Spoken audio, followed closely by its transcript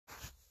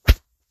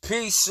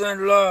Peace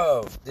and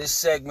love. This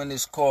segment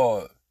is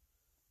called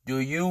Do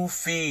You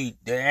Feed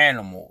the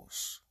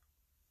Animals?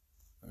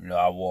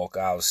 I walk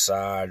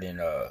outside and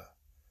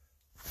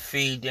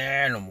feed the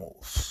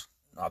animals.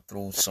 I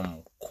threw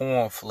some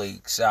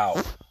cornflakes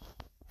out,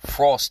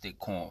 frosted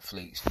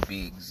cornflakes to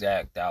be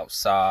exact,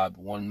 outside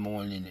one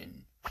morning,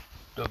 and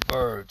the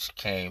birds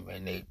came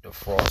and ate the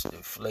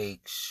frosted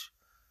flakes,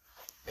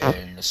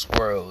 and the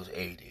squirrels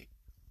ate it.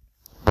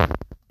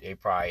 They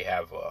probably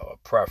have a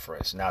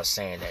preference. Not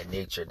saying that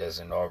nature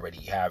doesn't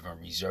already have in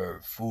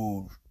reserve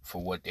food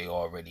for what they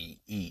already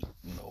eat.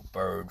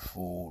 Bird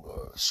food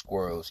or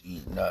squirrels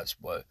eat nuts.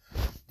 But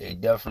they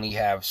definitely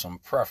have some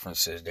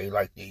preferences. They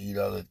like to eat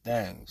other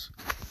things.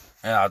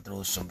 And I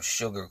threw some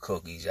sugar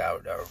cookies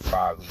out that were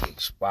probably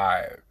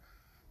expired.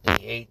 They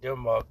ate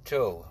them up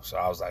too. So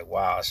I was like,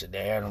 wow. I said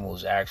the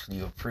animals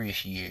actually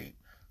appreciate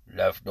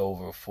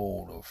leftover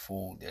food or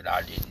food that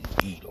I didn't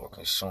eat or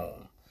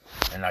consume.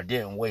 And I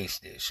didn't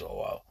waste it,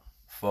 so I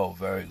felt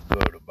very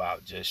good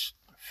about just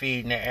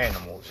feeding the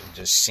animals and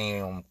just seeing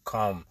them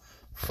come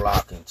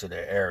flocking to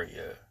the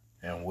area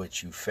in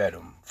which you fed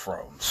them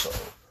from. So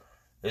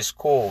it's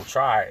cool.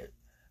 Try it.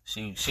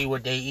 See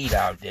what they eat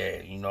out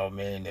there.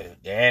 The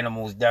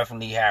animals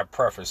definitely have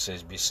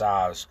preferences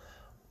besides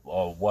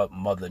what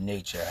Mother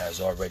Nature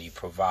has already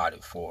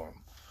provided for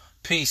them.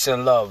 Peace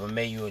and love, and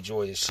may you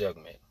enjoy this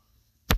segment.